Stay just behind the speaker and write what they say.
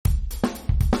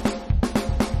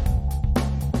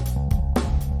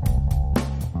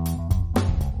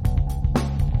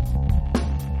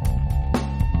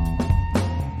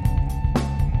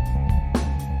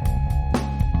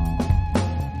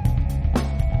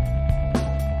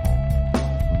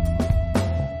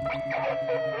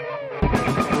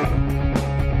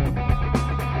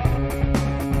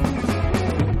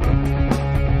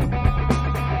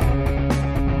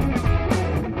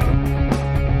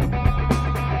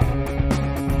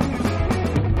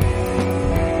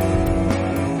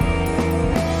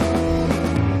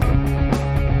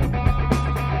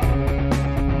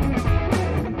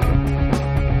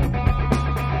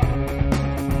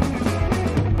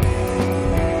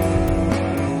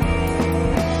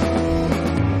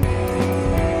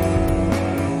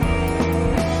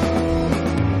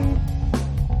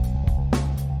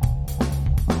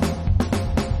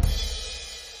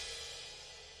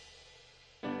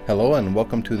Hello and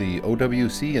welcome to the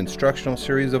OWC instructional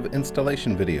series of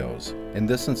installation videos. In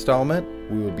this installment,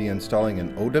 we will be installing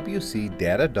an OWC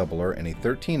data doubler in a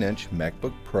 13-inch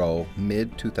MacBook Pro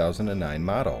mid-2009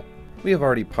 model. We have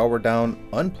already powered down,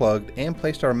 unplugged, and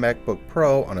placed our MacBook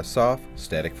Pro on a soft,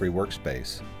 static-free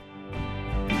workspace.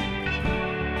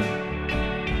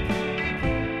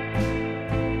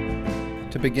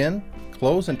 To begin,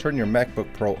 close and turn your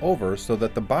MacBook Pro over so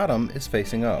that the bottom is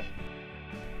facing up.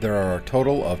 There are a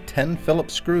total of 10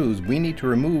 Phillips screws we need to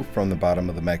remove from the bottom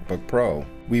of the MacBook Pro.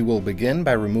 We will begin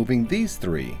by removing these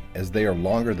 3, as they are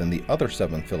longer than the other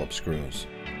 7 Phillips screws.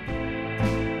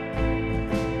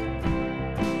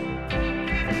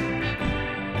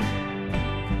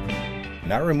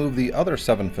 Now remove the other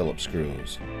 7 Phillips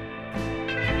screws.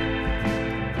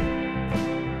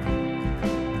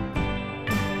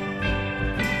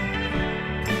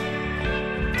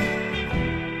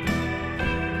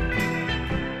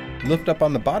 Lift up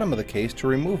on the bottom of the case to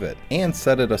remove it and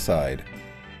set it aside.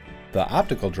 The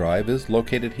optical drive is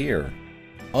located here.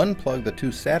 Unplug the 2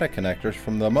 SATA connectors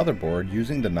from the motherboard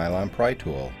using the nylon pry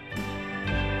tool.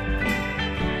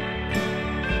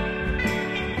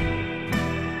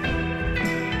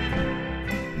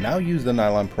 Now use the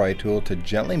nylon pry tool to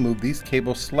gently move these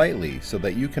cables slightly so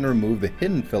that you can remove the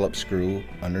hidden Phillips screw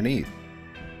underneath.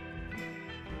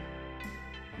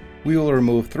 We will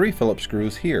remove 3 Phillips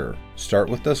screws here. Start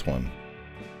with this one.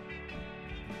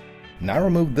 Now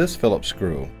remove this Phillips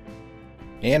screw.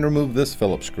 And remove this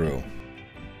Phillips screw.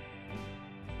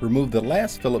 Remove the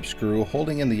last Phillips screw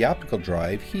holding in the optical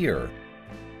drive here.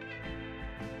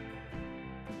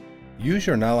 Use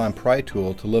your nylon pry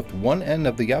tool to lift one end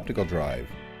of the optical drive,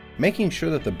 making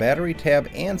sure that the battery tab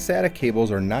and SATA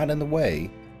cables are not in the way.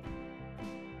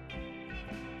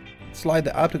 Slide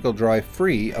the optical drive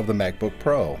free of the MacBook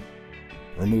Pro.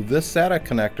 Remove this SATA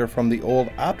connector from the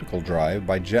old optical drive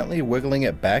by gently wiggling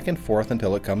it back and forth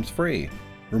until it comes free.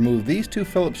 Remove these 2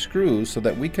 Phillips screws so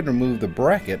that we can remove the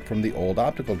bracket from the old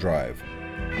optical drive.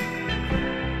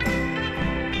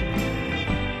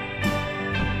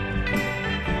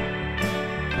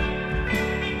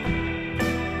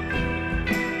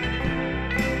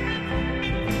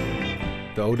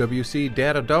 The OWC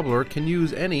data doubler can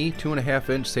use any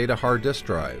 2.5-inch SATA hard disk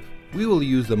drive. We will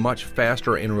use the much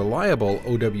faster and reliable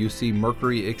OWC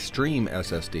Mercury Extreme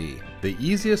SSD. The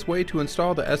easiest way to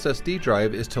install the SSD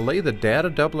drive is to lay the data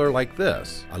doubler like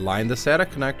this. Align the SATA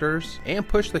connectors and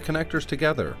push the connectors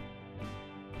together.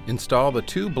 Install the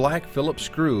 2 black Phillips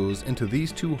screws into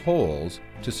these 2 holes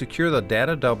to secure the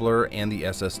data doubler and the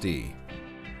SSD.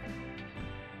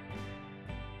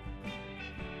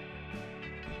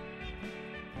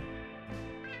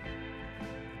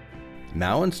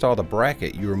 Now install the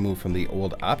bracket you removed from the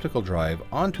old optical drive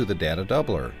onto the data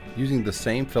doubler using the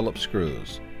same Phillips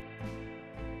screws.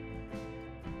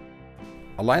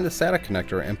 Align the SATA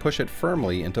connector and push it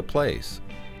firmly into place.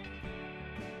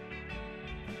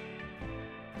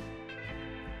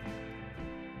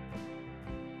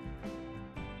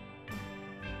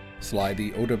 Slide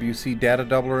the OWC data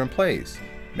doubler in place,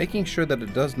 making sure that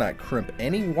it does not crimp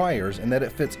any wires and that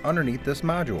it fits underneath this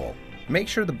module. Make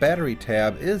sure the battery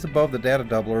tab is above the data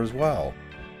doubler as well.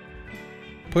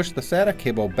 Push the SATA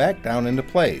cable back down into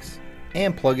place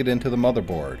and plug it into the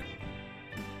motherboard.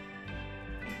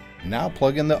 Now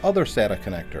plug in the other SATA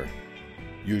connector.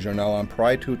 Use your nylon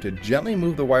pry tool to gently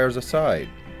move the wires aside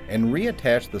and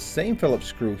reattach the same Phillips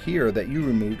screw here that you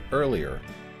removed earlier.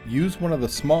 Use one of the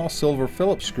small silver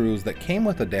Phillips screws that came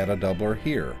with the data doubler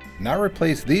here. Now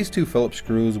replace these 2 Phillips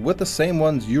screws with the same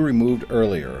ones you removed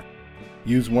earlier.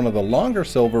 Use one of the longer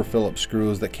silver Phillips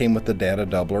screws that came with the data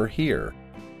doubler here.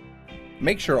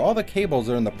 Make sure all the cables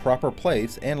are in the proper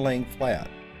place and laying flat.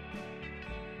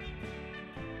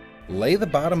 Lay the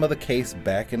bottom of the case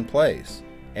back in place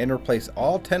and replace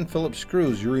all 10 Phillips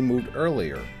screws you removed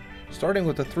earlier, starting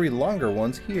with the 3 longer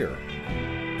ones here.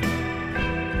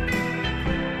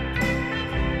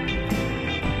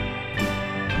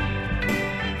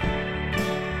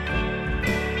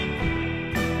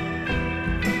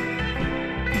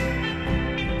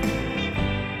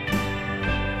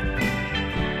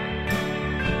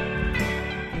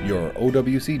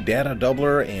 OWC data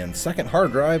doubler and second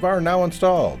hard drive are now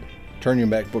installed. Turn your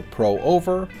MacBook Pro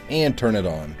over and turn it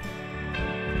on.